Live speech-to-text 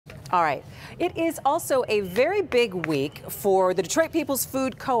All right. It is also a very big week for the Detroit People's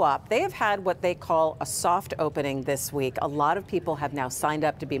Food Co-op. They have had what they call a soft opening this week. A lot of people have now signed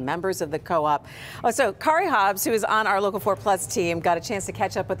up to be members of the co-op. So Kari Hobbs, who is on our Local 4 Plus team, got a chance to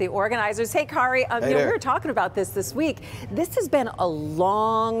catch up with the organizers. Hey, Kari, we were talking about this week. This has been a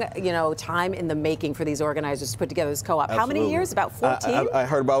long, time in the making for these organizers to put together this co-op. How many years? About 14? I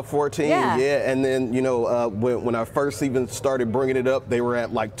heard about 14, yeah. And then, when I first even started bringing it up, they were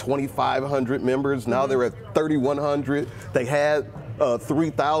at like 2,500 members. Now they're at 3,100. They had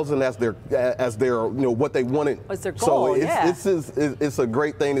 3,000 as their what they wanted. What's their goal? So it's a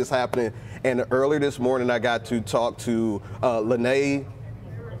great thing that's happening. And earlier this morning, I got to talk to Lene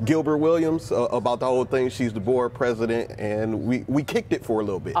Gilbert-Williams about the whole thing. She's the board president, and we kicked it for a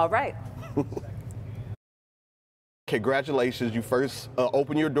little bit. All right. Congratulations, you first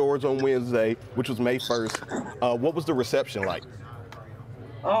opened your doors on Wednesday, which was May 1st. What was the reception like?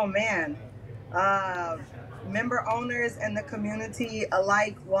 Oh man, member owners and the community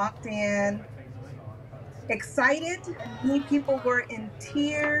alike walked in excited. Many people were in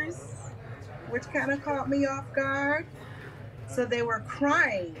tears, which kind of caught me off guard. So they were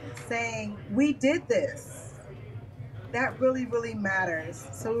crying, saying, "We did this." That really, really matters.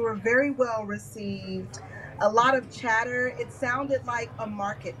 So we were very well received. A lot of chatter. It sounded like a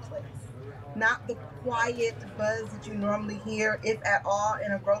marketplace. Not the quiet buzz that you normally hear, if at all,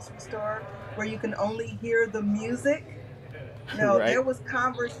 in a grocery store where you can only hear the music. No, right. There was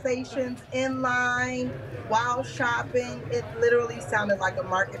conversations in line while shopping. It literally sounded like a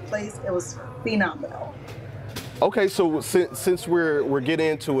marketplace. It was phenomenal. Okay, so since we're getting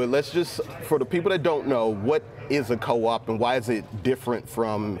into it, let's just, for the people that don't know, what is a co-op and why is it different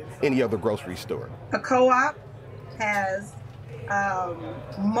from any other grocery store? A co-op has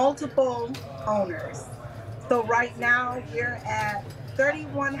multiple owners. So right now we're at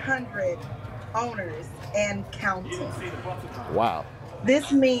 3,100 owners and counting. Wow.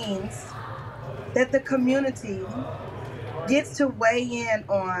 This means that the community gets to weigh in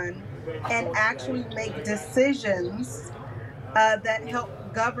on and actually make decisions that help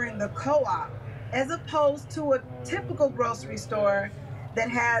govern the co-op, as opposed to a typical grocery store that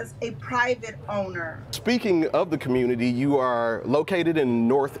has a private owner. Speaking of the community, you are located in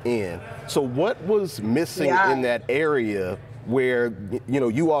North End. So what was missing in that area where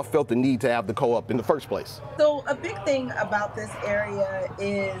you all felt the need to have the co-op in the first place? So a big thing about this area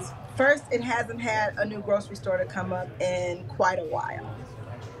is, first, it hasn't had a new grocery store to come up in quite a while.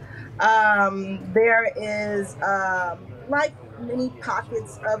 There is, like many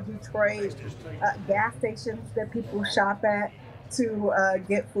pockets of Detroit, gas stations that people shop at to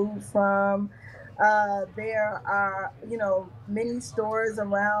get food from. There are, many stores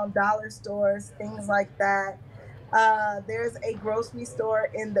around, dollar stores, things like that. There's a grocery store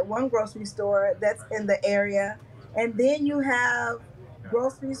one grocery store that's in the area. And then you have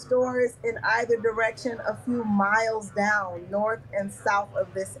grocery stores in either direction a few miles down, north and south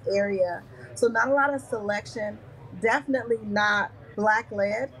of this area. So not a lot of selection, definitely not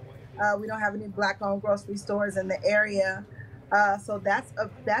Black-led. We don't have any Black-owned grocery stores in the area. So that's a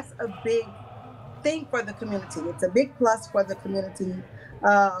big thing for the community. It's a big plus for the community,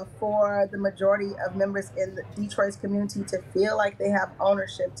 for the majority of members in Detroit's community to feel like they have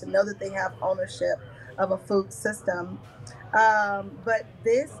ownership, to know that they have ownership of a food system. But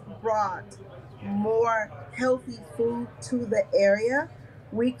this brought more healthy food to the area.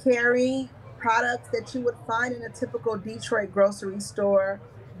 We carry products that you would find in a typical Detroit grocery store,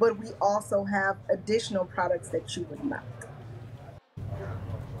 but we also have additional products that you would not.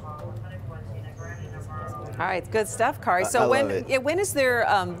 All right, good stuff, Kari. So when is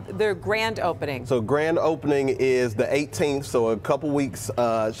their grand opening? So grand opening is the 18th, so a couple weeks.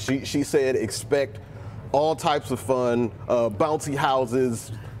 She said expect all types of fun, bouncy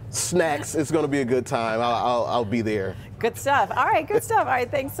houses, snacks. It's going to be a good time. I'll be there. Good stuff. All right, good stuff. All right,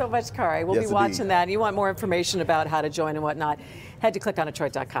 thanks so much, Kari. We'll be watching that. You want more information about how to join and whatnot, head to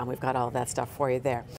clickondetroit.com. We've got all of that stuff for you there.